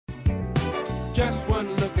Just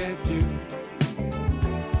one look at you,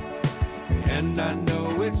 and I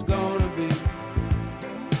know it's gonna be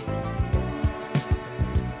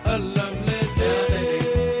a lovely day.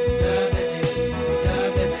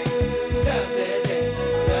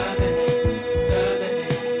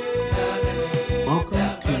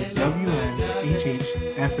 Welcome to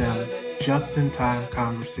WNHH-FM Just-in-Time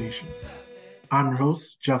Conversations. I'm your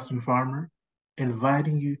host, Justin Farmer,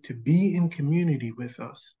 inviting you to be in community with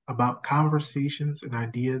us about conversations and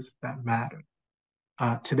ideas that matter.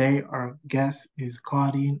 Today, our guest is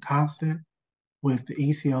Claudine Constant with the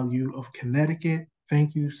ACLU of Connecticut.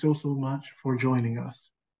 Thank you so much for joining us.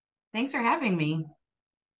 Thanks for having me.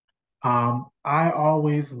 I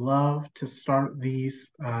always love to start these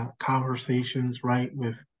conversations, right,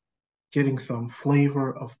 with getting some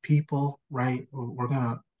flavor of people, right? We're going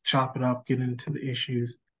to chop it up, get into the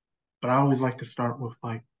issues. But I always like to start with,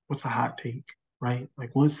 like, what's a hot take, right? Like,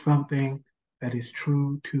 what's something that is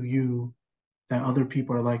true to you that other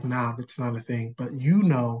people are like, nah, that's not a thing. But you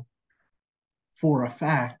know for a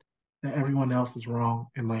fact that everyone else is wrong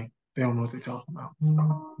and, like, they don't know what they're talking about.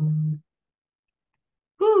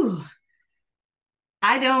 Whew.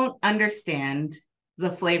 I don't understand the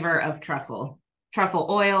flavor of truffle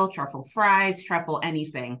oil, truffle fries, truffle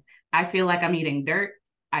anything. I feel like I'm eating dirt.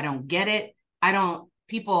 I don't get it.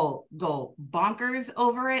 People go bonkers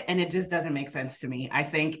over it, and it just doesn't make sense to me. I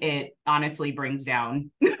think it honestly brings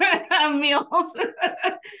down meals.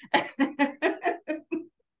 I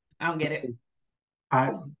don't get it.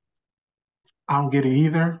 I don't get it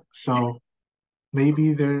either. So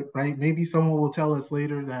maybe they're right. Maybe someone will tell us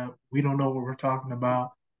later that we don't know what we're talking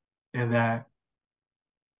about and that,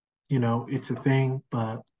 it's a thing,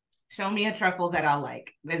 but show me a truffle that I'll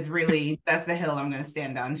like. That's the hill I'm going to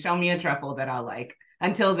stand on. Show me a truffle that I'll like.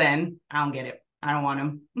 Until then, I don't get it. I don't want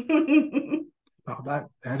them.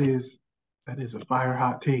 that is a fire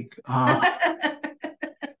hot take.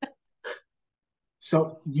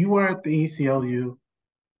 So you were at the ACLU.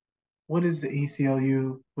 What is the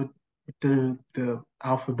ACLU? What do the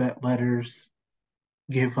alphabet letters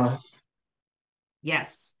give us?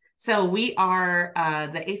 Yes. So we are,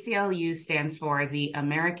 the ACLU stands for the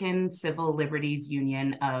American Civil Liberties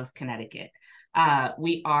Union of Connecticut.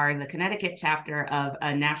 We are the Connecticut chapter of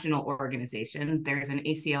a national organization. There's an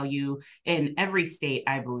ACLU in every state,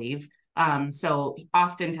 I believe. So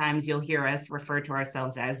oftentimes you'll hear us refer to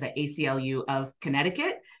ourselves as the ACLU of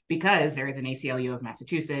Connecticut because there is an ACLU of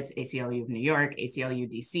Massachusetts, ACLU of New York, ACLU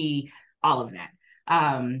DC, all of that.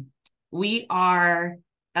 We are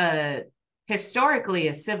historically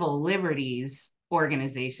a civil liberties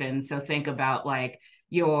organization. So think about like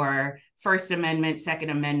your First Amendment, Second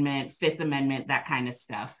Amendment, Fifth Amendment, that kind of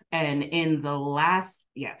stuff. And in the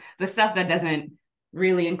stuff that doesn't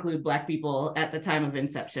really include Black people at the time of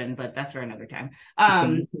inception, but that's for another time.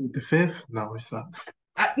 The fifth? No, it's not.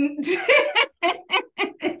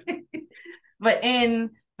 But in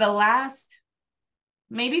the last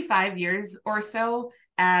maybe 5 years or so,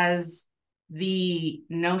 as the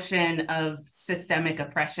notion of systemic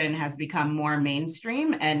oppression has become more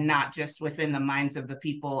mainstream and not just within the minds of the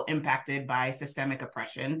people impacted by systemic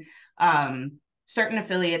oppression, certain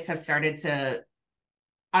affiliates have started to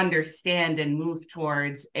understand and move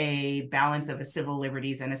towards a balance of a civil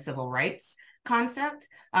liberties and a civil rights concept.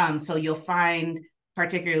 So you'll find,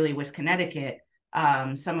 particularly with Connecticut,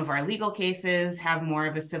 some of our legal cases have more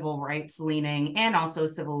of a civil rights leaning and also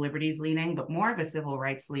civil liberties leaning, but more of a civil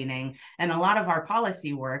rights leaning. And a lot of our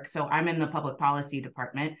policy work, so I'm in the public policy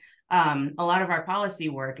department, a lot of our policy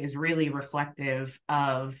work is really reflective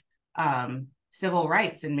of civil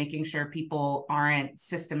rights and making sure people aren't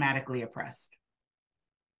systematically oppressed.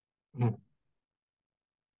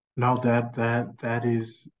 No, that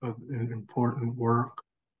is an important work.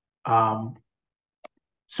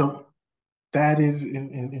 So that is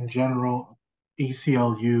in general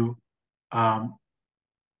ACLU. I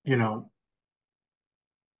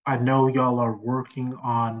know y'all are working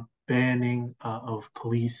on banning of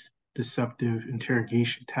police deceptive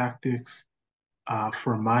interrogation tactics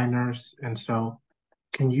for minors, and so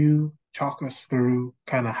can you talk us through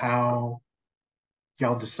kind of how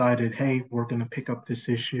y'all decided, hey, we're going to pick up this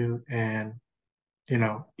issue, and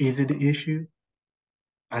is it an issue?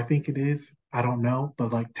 I think it is. I don't know,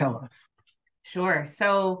 but like, tell us. Sure.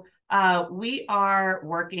 So we are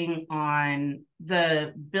working on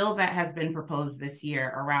the bill that has been proposed this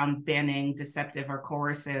year around banning deceptive or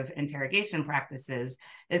coercive interrogation practices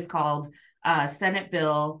is called Senate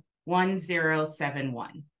Bill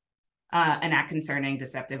 1071. an act concerning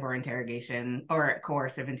deceptive or interrogation or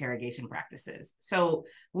coercive interrogation practices. So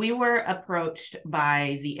we were approached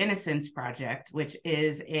by the Innocence Project, which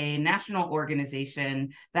is a national organization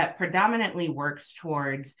that predominantly works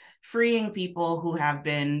towards freeing people who have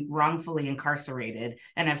been wrongfully incarcerated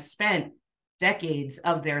and have spent decades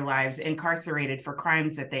of their lives incarcerated for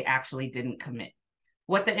crimes that they actually didn't commit.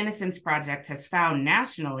 What the Innocence Project has found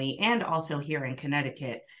nationally and also here in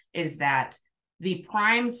Connecticut is that the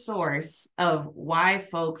prime source of why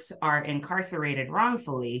folks are incarcerated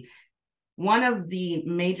wrongfully, one of the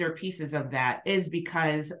major pieces of that is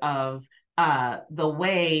because of the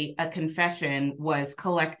way a confession was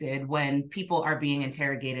collected when people are being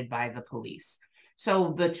interrogated by the police.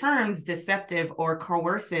 So the terms deceptive or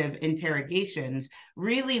coercive interrogations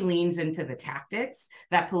really leans into the tactics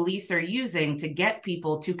that police are using to get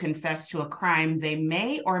people to confess to a crime they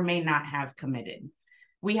may or may not have committed.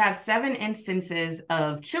 We have 7 instances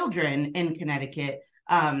of children in Connecticut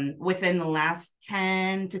within the last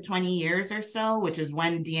 10 to 20 years or so, which is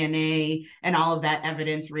when DNA and all of that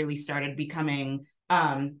evidence really started becoming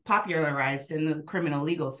popularized in the criminal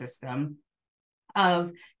legal system,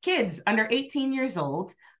 of kids under 18 years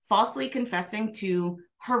old falsely confessing to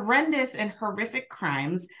horrendous and horrific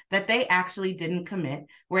crimes that they actually didn't commit,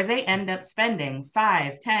 where they end up spending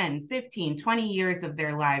 5, 10, 15, 20 years of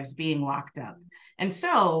their lives being locked up. And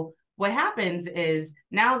so what happens is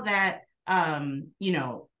now that,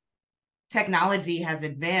 technology has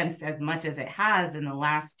advanced as much as it has in the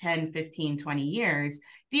last 10, 15, 20 years,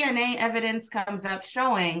 DNA evidence comes up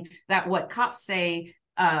showing that what cops say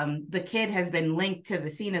the kid has been linked to the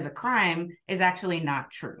scene of the crime is actually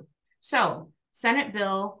not true. So Senate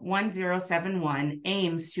Bill 1071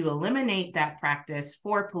 aims to eliminate that practice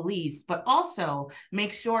for police, but also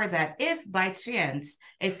make sure that if by chance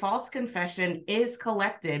a false confession is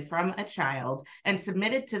collected from a child and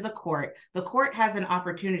submitted to the court has an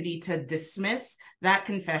opportunity to dismiss that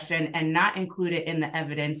confession and not include it in the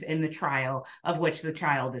evidence in the trial of which the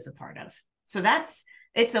child is a part of. So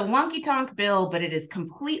it's a wonky-tonk bill, but it is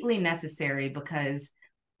completely necessary because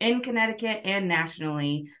in Connecticut and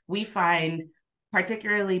nationally, we find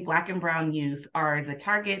particularly Black and Brown youth are the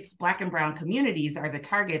targets, Black and Brown communities are the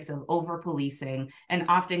targets of over-policing and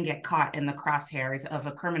often get caught in the crosshairs of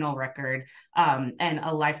a criminal record and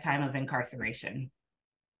a lifetime of incarceration.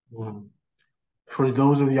 For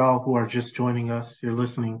those of y'all who are just joining us, you're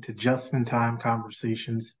listening to Just in Time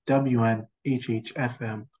Conversations,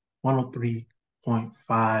 WNHHFM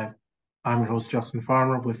 103.5. I'm your host, Justin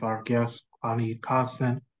Farmer, with our guest, Claudine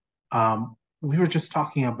Constant. We were just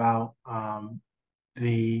talking about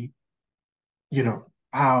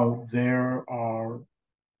how there are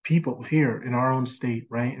people here in our own state,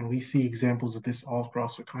 right? And we see examples of this all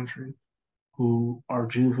across the country who are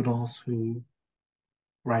juveniles who,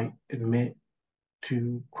 right, admit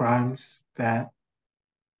to crimes that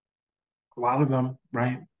a lot of them,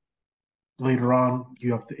 right, later on,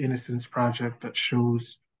 you have the Innocence Project that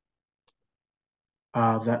shows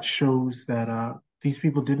that these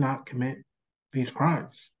people did not commit these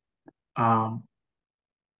crimes.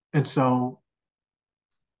 And so,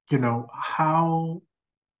 how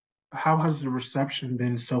has the reception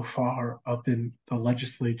been so far up in the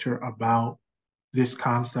legislature about this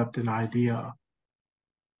concept and idea?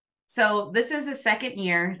 So this is the second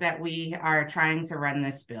year that we are trying to run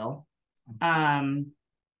this bill.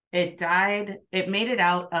 It made it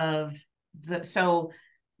out of so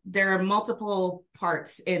there are multiple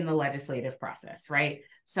parts in the legislative process, right?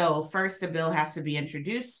 So first, the bill has to be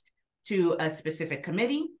introduced to a specific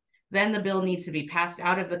committee. Then the bill needs to be passed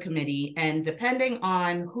out of the committee. And depending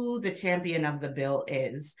on who the champion of the bill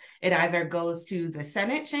is, it either goes to the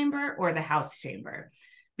Senate chamber or the House chamber.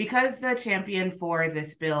 Because the champion for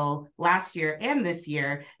this bill last year and this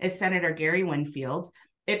year is Senator Gary Winfield,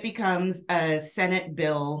 it becomes a Senate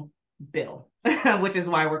bill, which is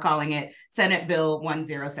why we're calling it Senate Bill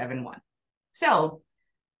 1071. So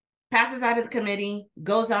passes out of the committee,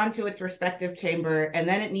 goes on to its respective chamber, and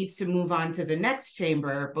then it needs to move on to the next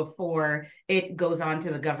chamber before it goes on to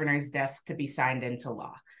the governor's desk to be signed into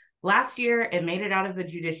law. Last year, it made it out of the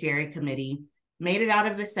Judiciary Committee, made it out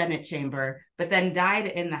of the Senate chamber, but then died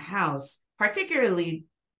in the House, particularly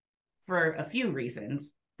for a few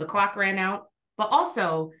reasons. The clock ran out, but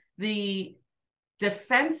also the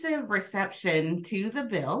defensive reception to the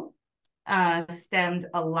bill stemmed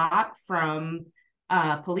a lot from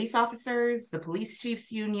police officers, the police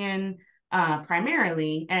chiefs union,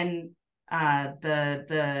 primarily, and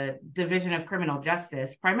the Division of Criminal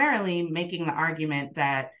Justice, primarily making the argument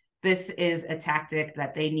that this is a tactic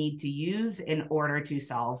that they need to use in order to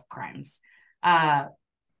solve crimes.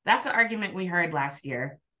 That's the argument we heard last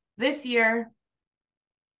year. This year,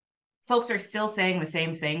 folks are still saying the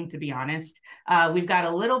same thing, to be honest. We've got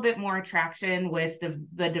a little bit more traction with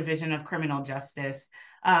the Division of Criminal Justice.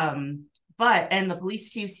 And the Police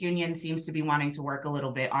Chiefs Union seems to be wanting to work a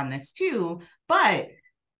little bit on this too. But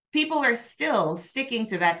people are still sticking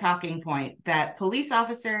to that talking point that police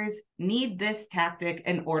officers need this tactic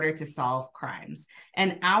in order to solve crimes.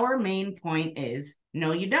 And our main point is,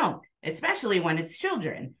 no, you don't, especially when it's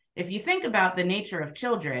children. If you think about the nature of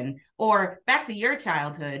children, or back to your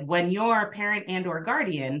childhood, when your parent and or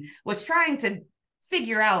guardian was trying to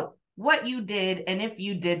figure out what you did and if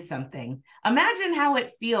you did something. Imagine how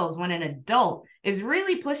it feels when an adult is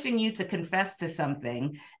really pushing you to confess to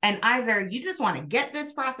something, and either you just want to get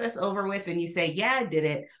this process over with and you say, yeah, I did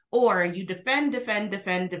it, or you defend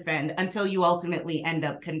until you ultimately end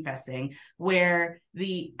up confessing, where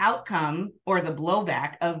the outcome or the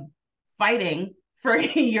blowback of fighting for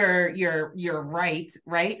your right,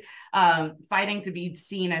 fighting to be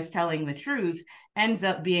seen as telling the truth ends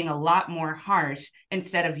up being a lot more harsh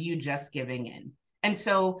instead of you just giving in. And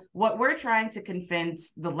so what we're trying to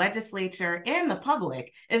convince the legislature and the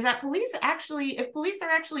public is that if police are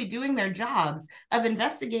actually doing their jobs of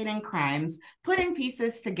investigating crimes, putting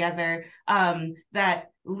pieces together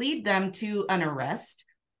that lead them to an arrest,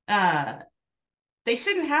 they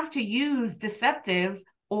shouldn't have to use deceptive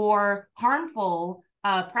or harmful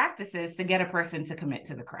practices to get a person to commit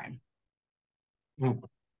to the crime.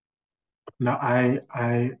 No, I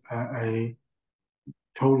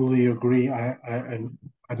totally agree. I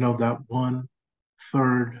know that one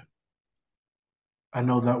third. I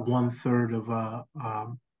know that one third of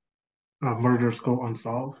murders go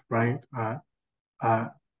unsolved, right?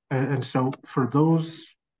 And so for those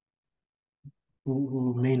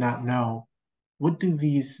who may not know, what do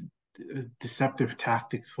these deceptive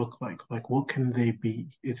tactics look like? Like, what can they be?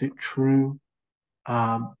 Is it true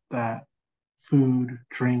that food,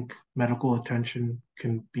 drink, medical attention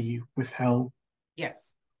can be withheld?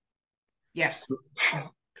 Yes.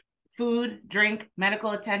 Food, drink,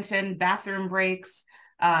 medical attention, bathroom breaks.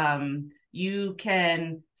 You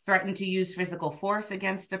can threaten to use physical force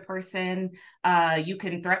against a person. You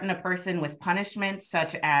can threaten a person with punishment,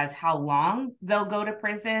 such as how long they'll go to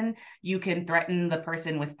prison. You can threaten the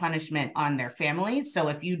person with punishment on their families. So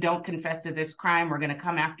if you don't confess to this crime, we're going to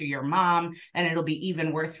come after your mom, and it'll be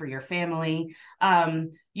even worse for your family.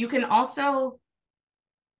 You can also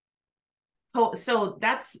So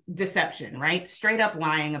that's deception, right? Straight up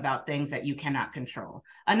lying about things that you cannot control.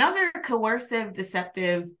 Another coercive,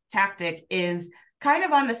 deceptive tactic is kind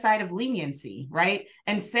of on the side of leniency, right?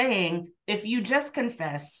 And saying, if you just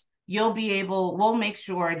confess, we'll make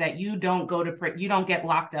sure that you don't you don't get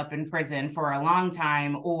locked up in prison for a long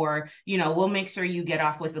time, or, we'll make sure you get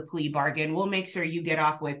off with a plea bargain. We'll make sure you get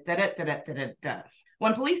off with da-da-da-da-da-da.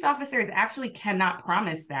 When police officers actually cannot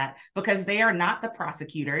promise that, because they are not the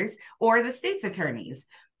prosecutors or the state's attorneys.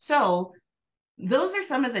 So those are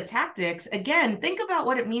some of the tactics. Again, think about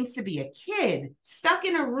what it means to be a kid stuck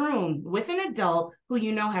in a room with an adult who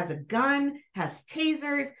has a gun, has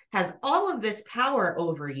tasers, has all of this power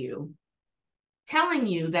over you, telling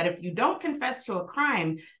you that if you don't confess to a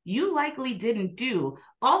crime you likely didn't do,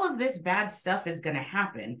 all of this bad stuff is going to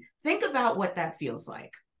happen. Think about what that feels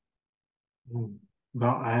like. No,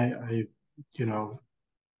 I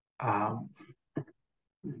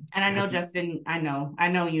and I know, Justin, I know,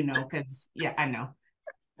 because I know.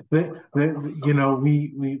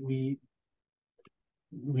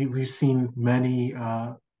 We've seen many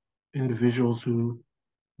individuals who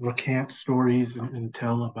recant stories and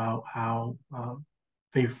tell about how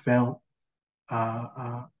they felt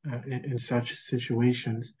in such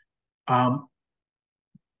situations.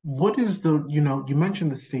 What is you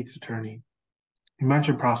mentioned the state's attorney, you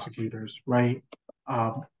mentioned prosecutors, right?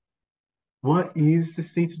 What is the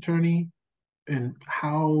state's attorney, and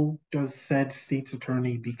how does said state's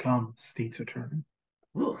attorney become state's attorney?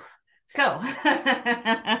 Ooh. So,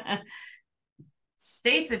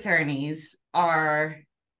 state's attorneys are,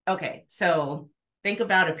 okay, so think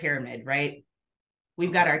about a pyramid, right?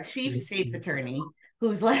 We've got our chief state's attorney,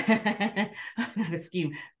 who's like, not a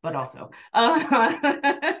scheme, but also,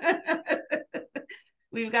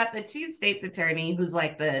 we've got the chief state's attorney, who's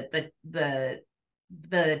like the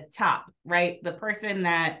top, right? The person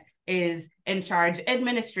that is in charge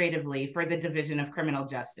administratively for the Division of Criminal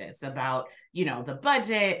Justice about, the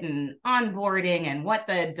budget and onboarding and what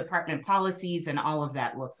the department policies and all of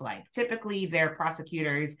that looks like. Typically, they're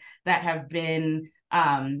prosecutors that have been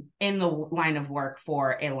in the line of work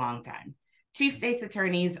for a long time. Chief state's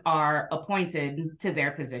attorneys are appointed to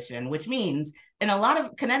their position, which means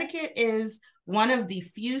Connecticut is one of the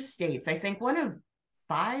few states, I think one of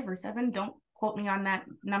 5 or 7, don't quote me on that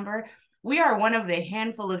number. We are one of the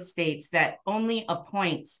handful of states that only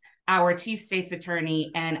appoints our chief state's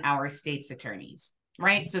attorney and our state's attorneys,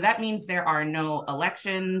 right? So that means there are no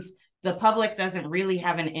elections. The public doesn't really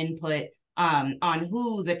have an input on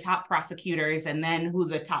who the top prosecutors and then who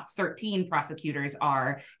the top 13 prosecutors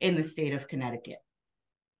are in the state of Connecticut.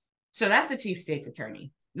 So that's the chief state's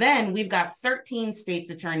attorney. Then we've got 13 state's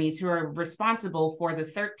attorneys who are responsible for the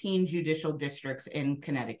 13 judicial districts in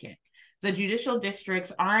Connecticut. The judicial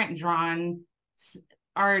districts aren't drawn,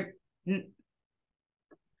 I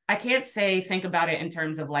can't say think about it in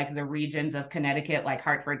terms of like the regions of Connecticut, like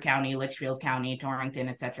Hartford County, Litchfield County, Torrington,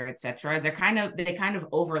 et cetera, et cetera. They kind of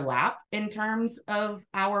overlap in terms of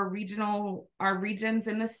our regions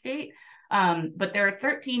in the state. But there are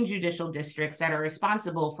 13 judicial districts that are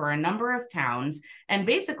responsible for a number of towns, and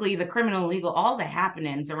basically the criminal legal, all the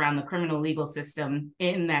happenings around the criminal legal system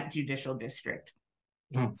in that judicial district.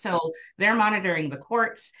 So they're monitoring the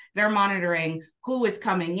courts, they're monitoring who is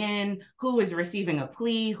coming in, who is receiving a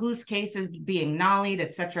plea, whose case is being nollied,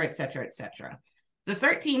 et cetera, et cetera, et cetera. The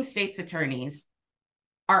 13 state's attorneys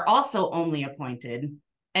are also only appointed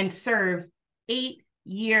and serve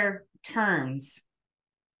 8-year terms.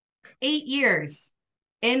 8 years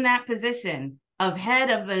in that position of head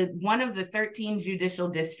of one of the 13 judicial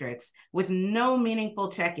districts with no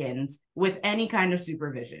meaningful check-ins with any kind of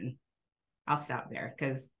supervision. I'll stop there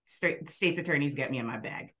because state's attorneys get me in my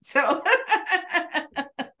bag. So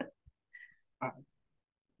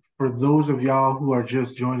for those of y'all who are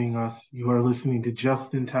just joining us, you are listening to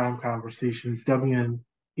Just in Time Conversations, WNHHFM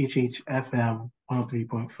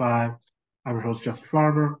 103.5. I'm your host, Justin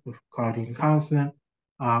Farber, with Claudine and Constant,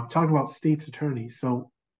 talking about state's attorneys. So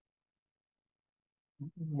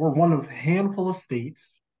we're one of a handful of states,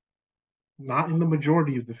 not in the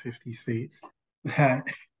majority of the 50 states, that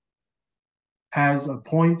has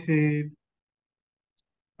appointed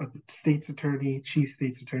a state's attorney, chief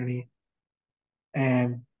state's attorney,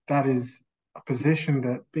 and that is a position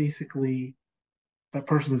that basically that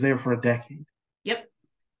person's there for a decade. Yep.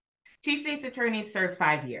 Chief state's attorneys serve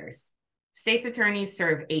 5 years. State's attorneys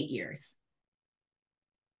serve 8 years.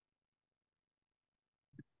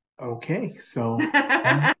 Okay, so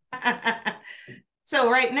so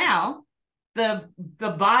right now, the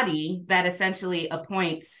body that essentially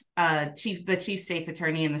appoints the chief state's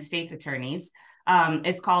attorney and the state's attorneys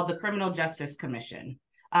is called the Criminal Justice Commission,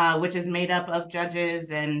 which is made up of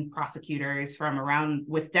judges and prosecutors from around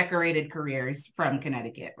with decorated careers from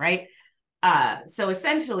Connecticut, right? So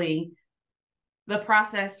essentially, the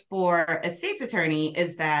process for a state's attorney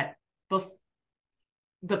is that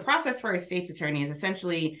the process for a state's attorney is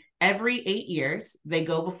essentially every 8 years, they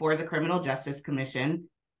go before the Criminal Justice Commission,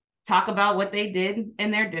 talk about what they did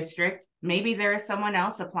in their district. Maybe there is someone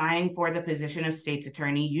else applying for the position of state's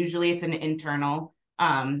attorney. Usually it's an internal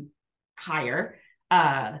hire.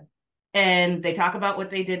 And they talk about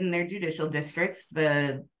what they did in their judicial districts.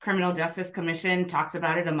 The Criminal Justice Commission talks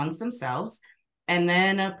about it amongst themselves. And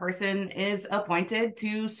then a person is appointed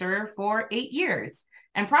to serve for 8 years.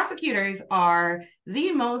 And prosecutors are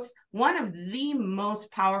one of the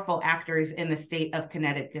most powerful actors in the state of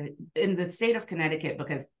Connecticut,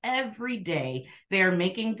 because every day they are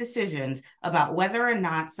making decisions about whether or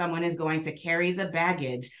not someone is going to carry the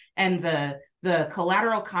baggage and the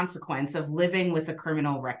collateral consequence of living with a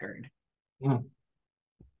criminal record. No,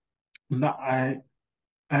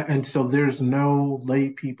 and so there's no lay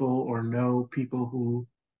people or no people who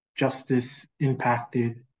justice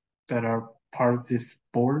impacted that are part of this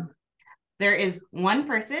board? There is one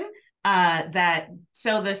person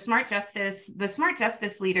so the Smart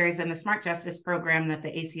Justice leaders and the Smart Justice program that the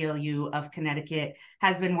ACLU of Connecticut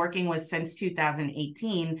has been working with since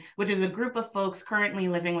 2018, which is a group of folks currently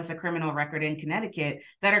living with a criminal record in Connecticut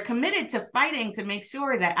that are committed to fighting to make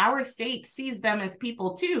sure that our state sees them as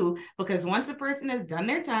people too, because once a person has done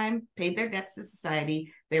their time, paid their debts to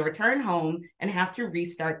society, they return home and have to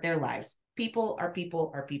restart their lives. People are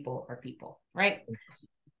people are people are people, right?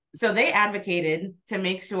 So they advocated to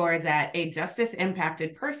make sure that a justice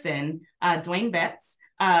impacted person, Dwayne Betts,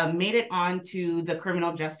 made it onto the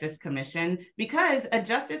Criminal Justice Commission because a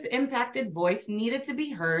justice impacted voice needed to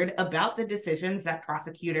be heard about the decisions that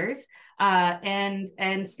prosecutors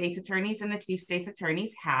and state's attorneys and the chief state's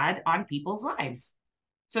attorneys had on people's lives.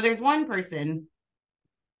 So there's one person.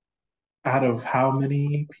 Out of how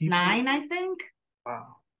many people? 9, I think.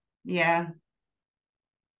 Wow. Yeah.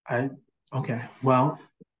 Okay. Well,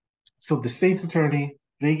 so the state's attorney,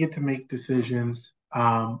 they get to make decisions.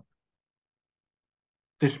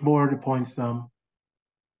 This board appoints them.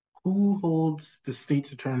 Who holds the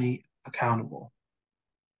state's attorney accountable?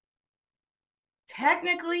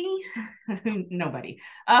 Technically, nobody.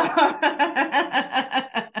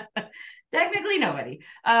 Technically, nobody.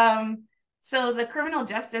 So the Criminal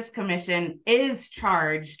Justice Commission is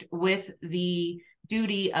charged with the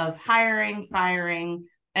duty of hiring, firing,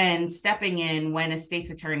 and stepping in when a state's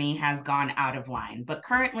attorney has gone out of line. But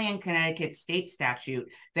currently in Connecticut state statute,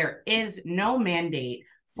 there is no mandate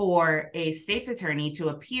for a state's attorney to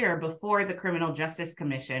appear before the Criminal Justice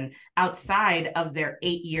Commission outside of their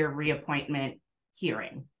 8-year reappointment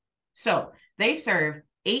hearing. So they serve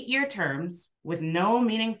 8-year terms with no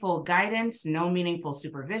meaningful guidance, no meaningful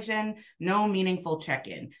supervision, no meaningful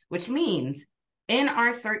check-in, which means in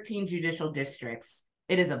our 13 judicial districts,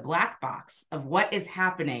 it is a black box of what is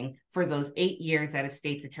happening for those 8 years that a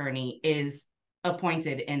state's attorney is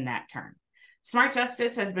appointed in that term. Smart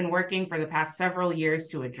Justice has been working for the past several years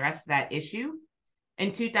to address that issue.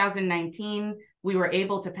 In 2019, we were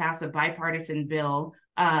able to pass a bipartisan bill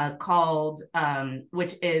called,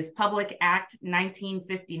 which is Public Act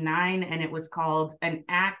 1959, and it was called an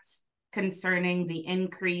act concerning the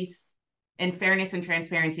increase in fairness and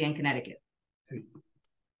transparency in Connecticut,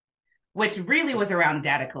 which really was around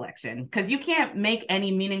data collection, because you can't make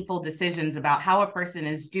any meaningful decisions about how a person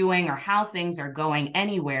is doing or how things are going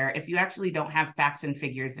anywhere if you actually don't have facts and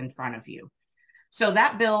figures in front of you. So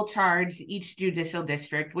that bill charged each judicial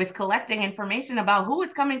district with collecting information about who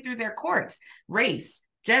is coming through their courts, race,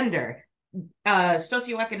 gender,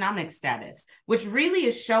 socioeconomic status, which really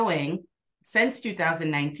is showing, since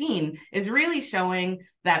 2019, is really showing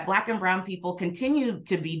that Black and Brown people continue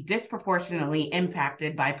to be disproportionately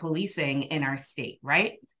impacted by policing in our state,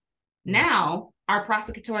 right? Now, our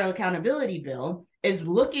prosecutorial accountability bill is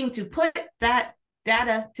looking to put that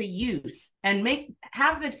data to use and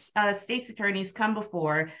have the state's attorneys come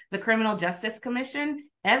before the Criminal Justice Commission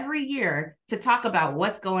every year to talk about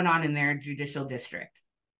what's going on in their judicial district.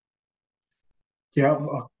 Yeah,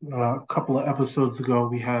 a couple of episodes ago,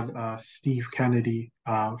 we had Steve Kennedy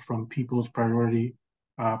from People's Priority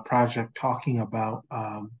Project talking about,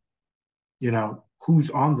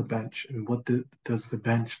 who's on the bench and what does the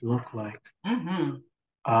bench look like.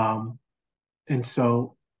 Mm-hmm. And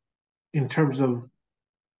so, in terms of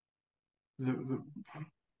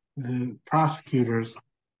the prosecutors,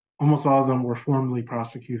 almost all of them were formerly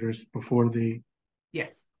prosecutors before they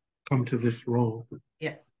Yes. come to this role.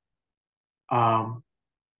 Yes. So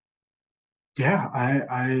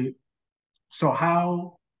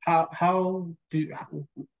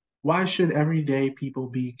why should everyday people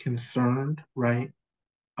be concerned, right,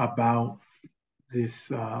 about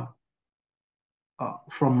this?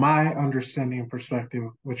 From my understanding and perspective,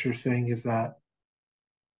 what you're saying is that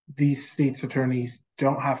these state's attorneys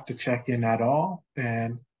don't have to check in at all,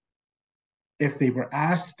 and if they were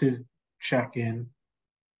asked to check in,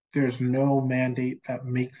 there's no mandate that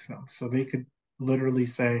makes them. So they could literally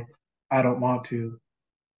say, I don't want to,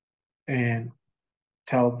 and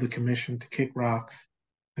tell the commission to kick rocks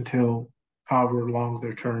until however long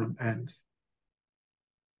their term ends.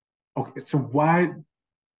 Okay, so why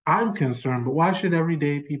I'm concerned, but why should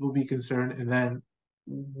everyday people be concerned? And then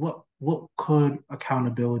what could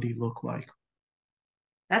accountability look like?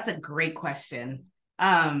 That's a great question.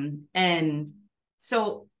 And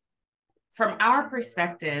so from our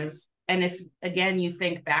perspective, and if, again, you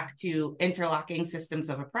think back to interlocking systems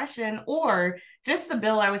of oppression, or just the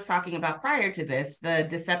bill I was talking about prior to this, the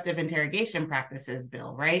deceptive interrogation practices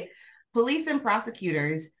bill, right? Police and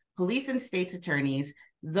prosecutors, police and state's attorneys,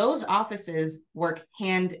 those offices work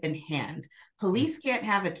hand in hand. Police can't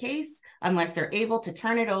have a case unless they're able to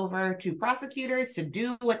turn it over to prosecutors to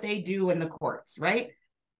do what they do in the courts, right?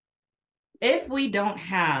 If we don't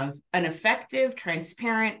have an effective,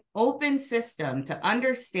 transparent, open system to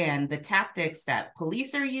understand the tactics that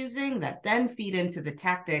police are using that then feed into the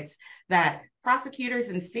tactics that prosecutors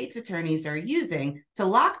and state's attorneys are using to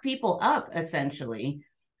lock people up, essentially,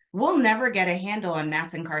 we'll never get a handle on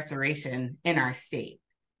mass incarceration in our state.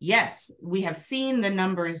 Yes, we have seen the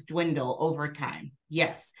numbers dwindle over time.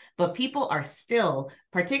 Yes, but people are still,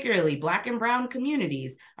 particularly Black and Brown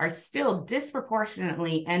communities, are still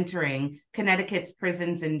disproportionately entering Connecticut's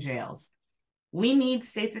prisons and jails. We need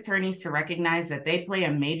state's attorneys to recognize that they play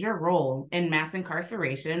a major role in mass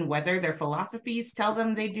incarceration, whether their philosophies tell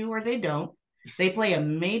them they do or they don't. They play a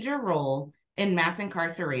major role in mass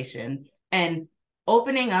incarceration, and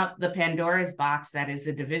opening up the Pandora's box that is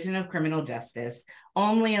the Division of Criminal Justice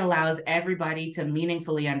only allows everybody to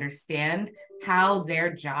meaningfully understand how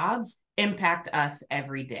their jobs impact us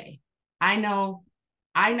every day. I know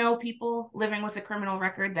people living with a criminal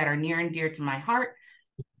record that are near and dear to my heart.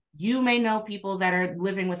 You may know people that are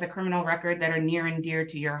living with a criminal record that are near and dear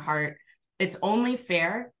to your heart. It's only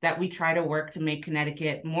fair that we try to work to make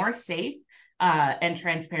Connecticut more safe and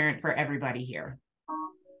transparent for everybody here.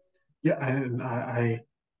 Yeah, and I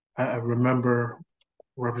remember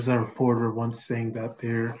Representative Porter once saying that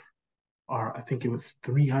there are, I think it was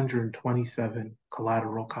 327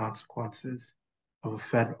 collateral consequences of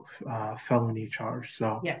a felony charge.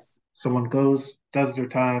 So yes, someone goes, does their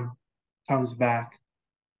time, comes back,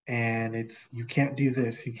 and it's you can't do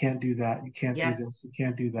this, you can't do that, you can't do yes, this, you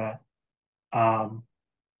can't do that. Um,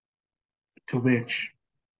 to which,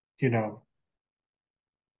 you know,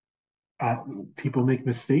 uh, people make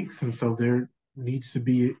mistakes, and so there needs to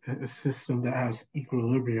be a system that has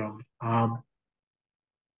equilibrium.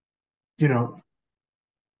 You know,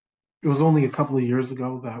 it was only a couple of years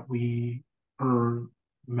ago that we heard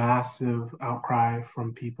massive outcry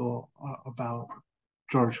from people about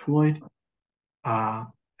George Floyd, uh,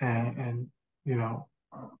 and you know,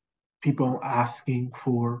 people asking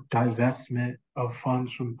for divestment of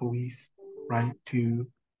funds from police, right, to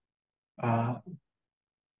uh,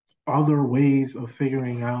 other ways of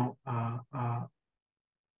figuring out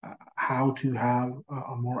how to have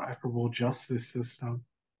a more equitable justice system.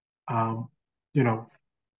 Um, you know,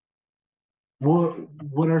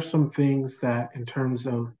 what are some things that, in terms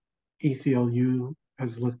of ACLU,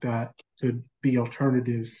 has looked at could be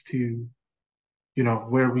alternatives to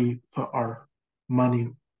where we put our money,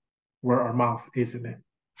 where our mouth is in it?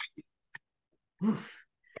 Oof.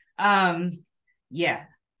 Yeah.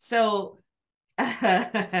 So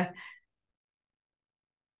I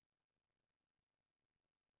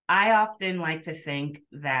often like to think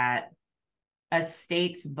that a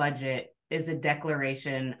state's budget is a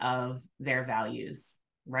declaration of their values,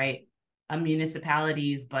 right? A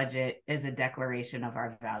municipality's budget is a declaration of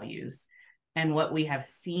our values. And what we have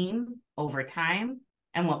seen over time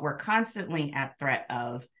and what we're constantly at threat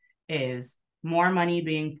of is more money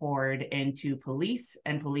being poured into police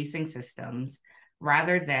and policing systems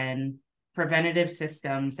rather than preventative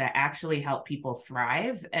systems that actually help people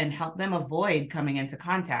thrive and help them avoid coming into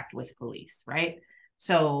contact with police, right?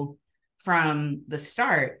 So from the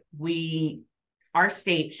start, our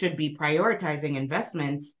state should be prioritizing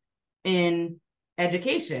investments in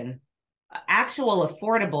education, actual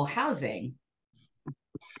affordable housing,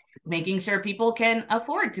 making sure people can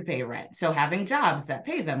afford to pay rent, so having jobs that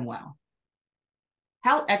pay them well,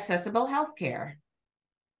 accessible healthcare,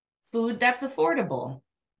 food that's affordable,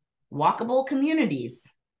 walkable communities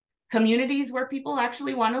where people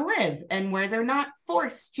actually want to live and where they're not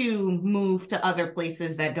forced to move to other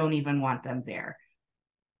places that don't even want them there.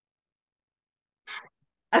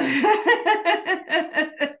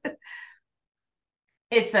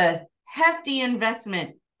 It's a hefty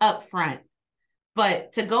investment up front.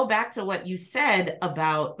 But to go back to what you said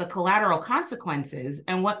about the collateral consequences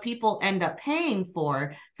and what people end up paying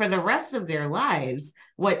for the rest of their lives,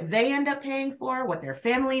 what they end up paying for, what their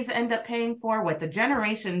families end up paying for, what the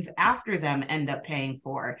generations after them end up paying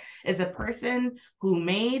for, is a person who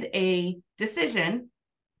made a decision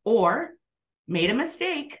or made a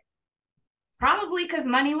mistake, probably because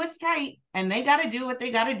money was tight and they got to do what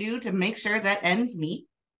they got to do to make sure that ends meet.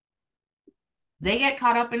 They get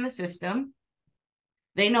caught up in the system.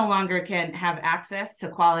 They no longer can have access to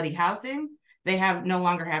quality housing. They no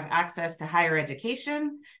longer have access to higher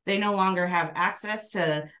education. They no longer have access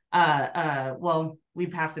to, well, we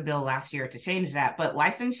passed a bill last year to change that, but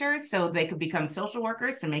licensure, so they could become social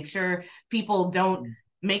workers to make sure people don't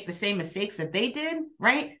make the same mistakes that they did,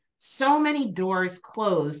 right? So many doors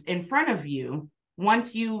close in front of you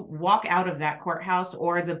once you walk out of that courthouse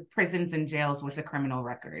or the prisons and jails with a criminal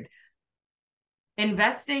record.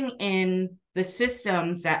 Investing in the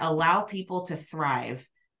systems that allow people to thrive,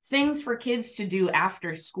 things for kids to do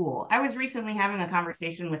after school. I was recently having a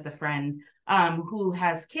conversation with a friend who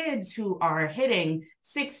has kids who are hitting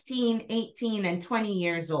 16, 18, and 20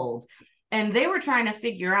 years old. And they were trying to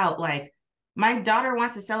figure out, like, my daughter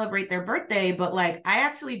wants to celebrate their birthday, but like, I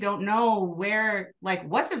actually don't know where, like,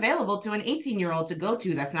 what's available to an 18-year-old to go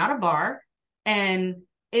to that's not a bar and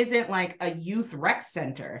isn't like a youth rec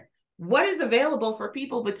center. What is available for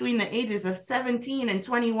people between the ages of 17 and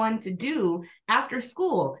 21 to do after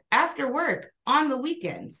school, after work, on the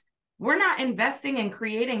weekends? We're not investing in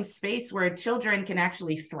creating space where children can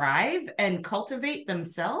actually thrive and cultivate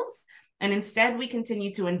themselves. And instead, we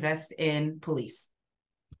continue to invest in police.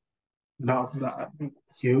 No,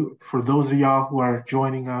 for those of y'all who are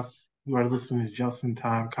joining us, who are listening to Just in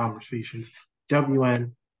Time Conversations, WNHHFM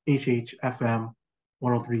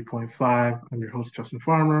 103.5. I'm your host, Justin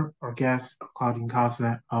Farmer. Our guest, Claudine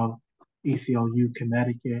Cosnet of ACLU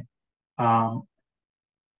Connecticut.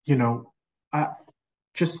 You know, I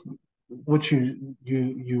just what you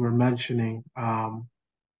were mentioning, I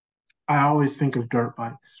always think of dirt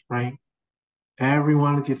bikes, right?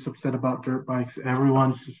 Everyone gets upset about dirt bikes.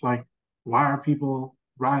 Everyone's just like, why are people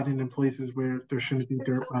riding in places where there shouldn't be It's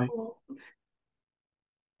dirt so bikes? cool.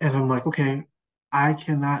 And I'm like, okay, I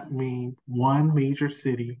cannot name one major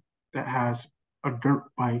city that has a dirt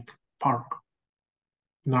bike park.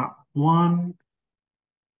 Not one,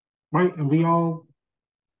 right? And we all,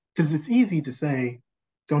 because it's easy to say,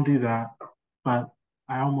 don't do that, but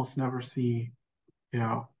I almost never see, you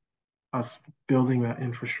know, us building that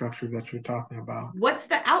infrastructure that you're talking about. What's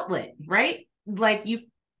the outlet, right? Like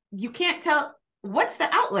you can't tell what's the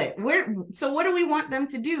outlet. Where so what do we want them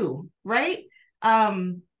to do, right?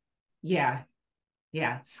 Um yeah.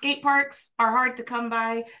 Yeah, skate parks are hard to come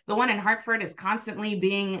by. The one in Hartford is constantly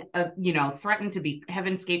being, threatened to be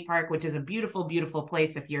Heaven Skate Park, which is a beautiful, beautiful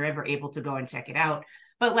place if you're ever able to go and check it out.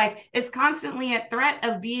 But like, it's constantly at threat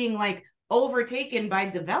of being like overtaken by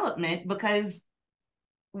development but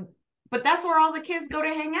that's where all the kids go to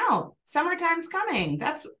hang out. Summertime's coming.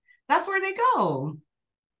 That's where they go.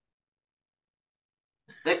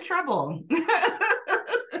 Good trouble.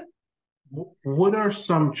 What are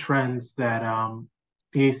some trends that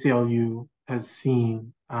the ACLU has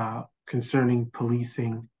seen concerning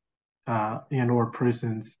policing and or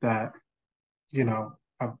prisons that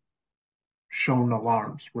have shown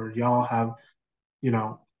alarms where y'all have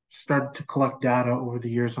started to collect data over the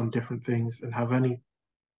years on different things and have any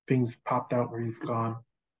things popped out where you've gone,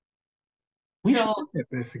 we should So, look at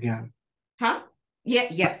this again. huh? Yeah,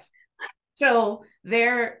 yes. So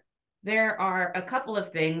there are a couple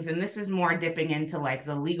of things, and this is more dipping into like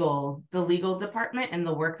the legal department and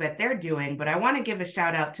the work that they're doing. But I want to give a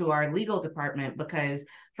shout out to our legal department because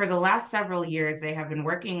for the last several years they have been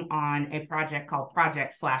working on a project called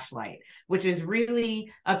Project Flashlight, which is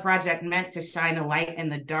really a project meant to shine a light in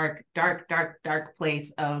the dark, dark, dark, dark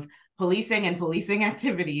place of policing and policing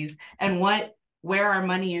activities and where our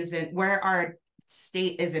money is in where our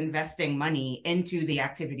state is investing money into the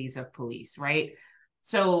activities of police, right?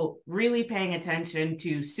 So, really paying attention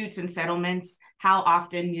to suits and settlements, how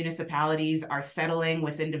often municipalities are settling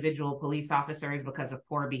with individual police officers because of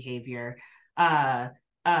poor behavior, uh,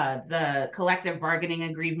 the collective bargaining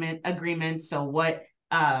agreement. So, what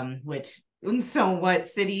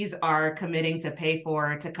cities are committing to pay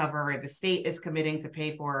for to cover, or the state is committing to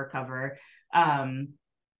pay for or cover.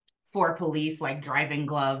 For police, like driving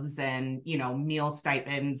gloves and meal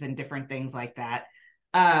stipends and different things like that.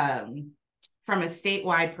 From a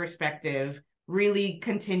statewide perspective, really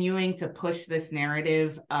continuing to push this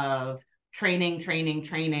narrative of training, training,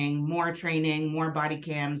 training, more body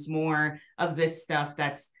cams, more of this stuff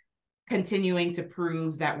that's continuing to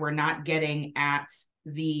prove that we're not getting at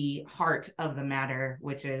the heart of the matter,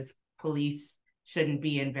 which is police shouldn't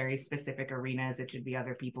be in very specific arenas. It should be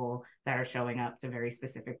other people that are showing up to very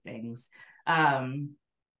specific things.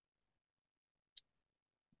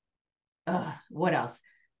 What else?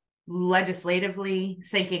 Legislatively,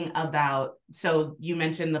 thinking about, so you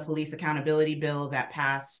mentioned the police accountability bill that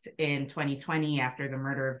passed in 2020 after the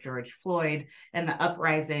murder of George Floyd and the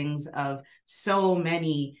uprisings of so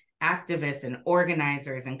many activists and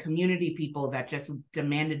organizers and community people that just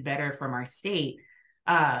demanded better from our state.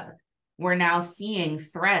 We're now seeing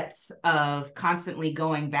threats of constantly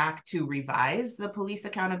going back to revise the police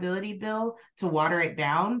accountability bill to water it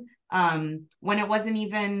down, when it wasn't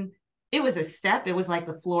even, it was a step. It was like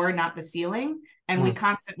the floor, not the ceiling. And we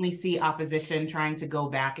constantly see opposition trying to go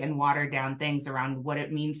back and water down things around what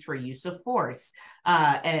it means for use of force,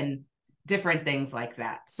 and different things like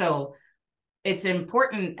that. So it's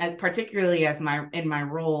important, particularly in my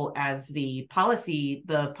role as the policy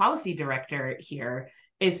director here,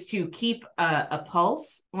 is to keep a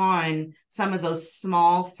pulse on some of those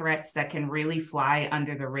small threats that can really fly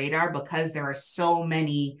under the radar because there are so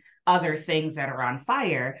many other things that are on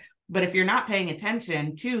fire. But if you're not paying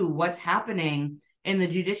attention to what's happening in the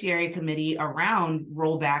Judiciary Committee around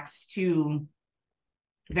rollbacks to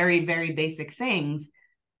very, very basic things,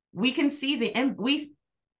 we can see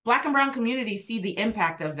Black and brown communities see the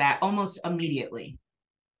impact of that almost immediately.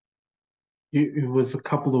 It was a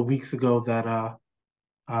couple of weeks ago that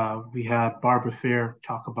we had Barbara Fair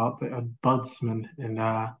talk about the ombudsman and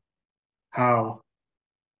how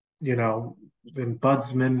the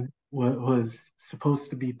ombudsman was supposed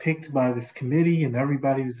to be picked by this committee, and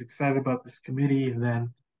everybody was excited about this committee, and then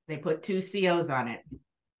they put 2 COs on it.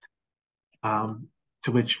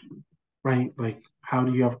 To which, right, like, how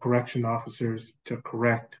do you have correction officers to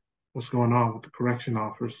correct what's going on with the correction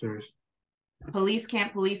officers? Police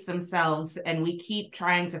can't police themselves, and we keep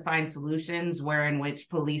trying to find solutions in which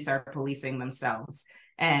police are policing themselves.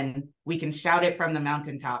 and we can shout it from the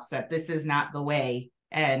mountaintops that this is not the way.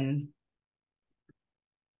 And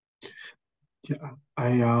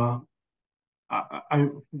Yeah, I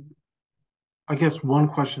I guess one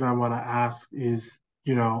question I want to ask is,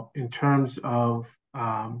 um, in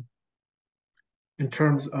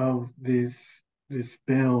terms of this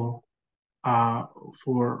bill uh,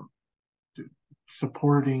 for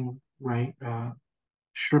supporting, right,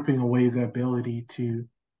 stripping away the ability to,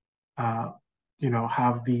 uh,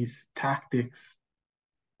 have these tactics.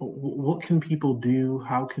 What can people do?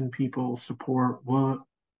 How can people support?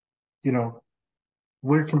 You know,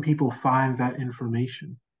 where can people find that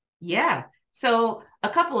information? yeah, so a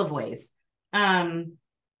couple of ways.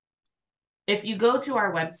 If you go to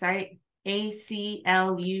our website,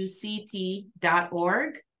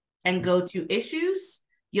 acluct.org, and go to issues,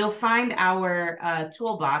 you'll find our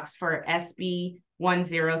toolbox for SB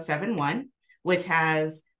 1071, which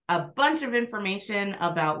has a bunch of information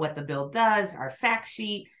about what the bill does, our fact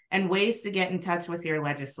sheet, and ways to get in touch with your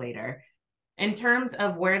legislator. In terms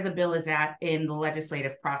of where the bill is at in the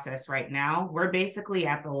legislative process right now, we're basically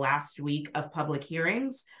at the last week of public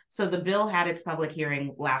hearings. So the bill had its public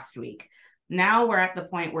hearing last week. Now we're at the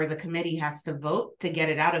point where the committee has to vote to get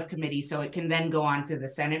it out of committee so it can then go on to the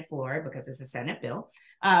Senate floor, because it's a Senate bill,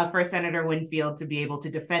 for Senator Winfield to be able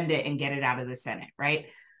to defend it and get it out of the Senate, right?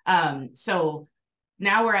 So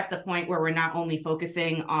now we're at the point where we're not only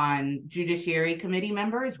focusing on Judiciary Committee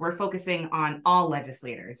members, we're focusing on all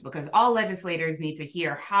legislators, because all legislators need to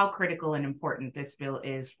hear how critical and important this bill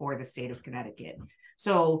is for the state of Connecticut.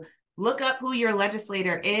 So look up who your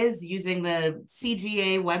legislator is using the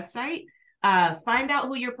CGA website. Find out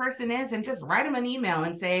who your person is and just write them an email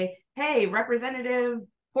and say, hey, Representative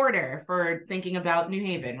Porter, for thinking about New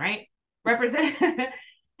Haven, right?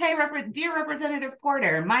 Hey, dear Representative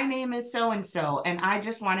Porter, my name is so-and-so, and I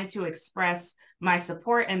just wanted to express my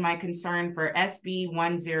support and my concern for SB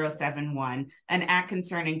 1071, an act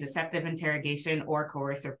concerning deceptive interrogation or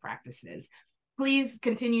coercive practices. Please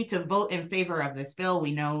continue to vote in favor of this bill.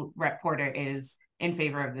 We know Rep. Porter is in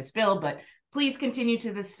favor of this bill, but please continue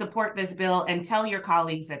to support this bill and tell your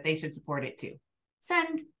colleagues that they should support it too.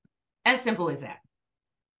 Send. As simple as that.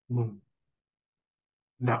 Hmm.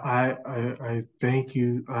 No, I thank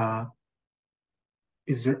you.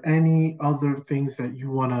 Is there any other things that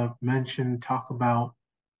you want to mention, talk about?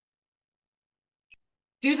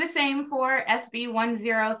 Do the same for SB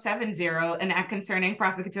 1070, an act concerning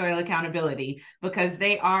prosecutorial accountability, because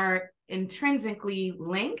they are intrinsically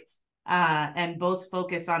linked and both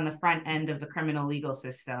focus on the front end of the criminal legal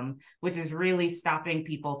system, which is really stopping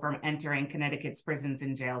people from entering Connecticut's prisons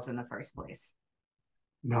and jails in the first place.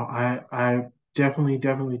 No, I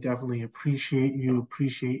definitely appreciate your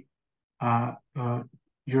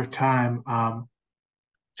time.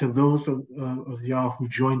 To those of y'all who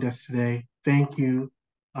joined us today, thank you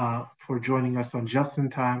for joining us on Just in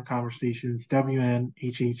Time Conversations,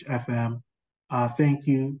 WNHHFM. Thank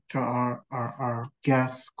you to our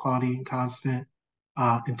guests, Claudine, Constant.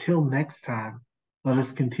 Until next time, let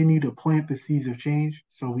us continue to plant the seeds of change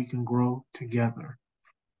so we can grow together.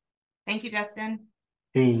 Thank you, Justin.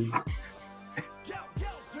 Hey.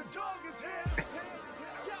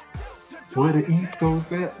 Where the East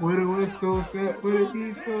Coast at? Where the West Coast at? Where the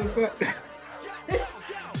East Coast at?